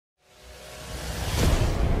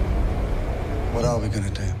are we gonna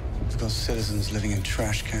do? We've got citizens living in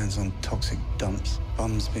trash cans on toxic dumps,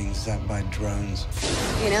 bums being zapped by drones.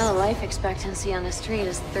 You know, the life expectancy on the street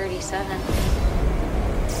is 37.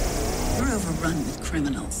 We're overrun with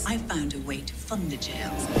criminals. I found a way to fund the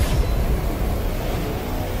jails.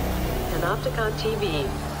 Panopticon TV.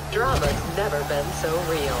 Drama's never been so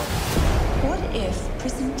real. What if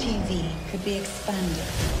prison TV could be expanded?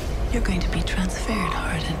 You're going to be transferred,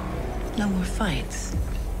 Harden. No more fights.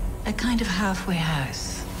 A kind of halfway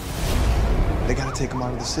house. They gotta take him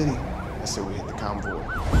out of the city. I said we hit the convoy.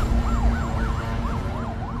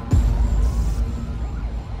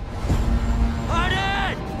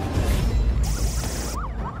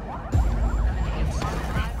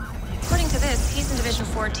 According to this, he's in Division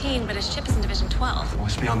 14, but his ship is in Division 12.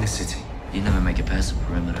 What's beyond this city? You never make it past the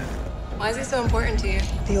perimeter. Why is he so important to you?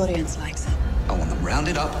 The audience likes it. I want them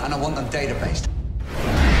rounded up and I want them databased.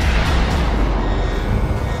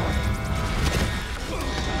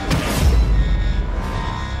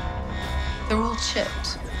 They're all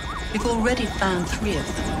chipped. We've already found 3 of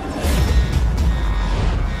them.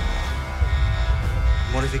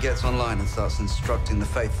 What if he gets online and starts instructing the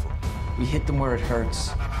faithful? We hit them where it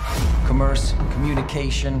hurts. Commerce,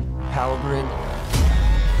 communication, power grid.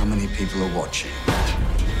 How many people are watching?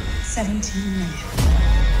 17 million.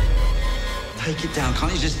 Take it down.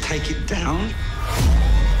 Can't you just take it down?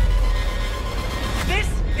 This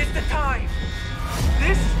is the time.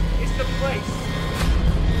 This is the place.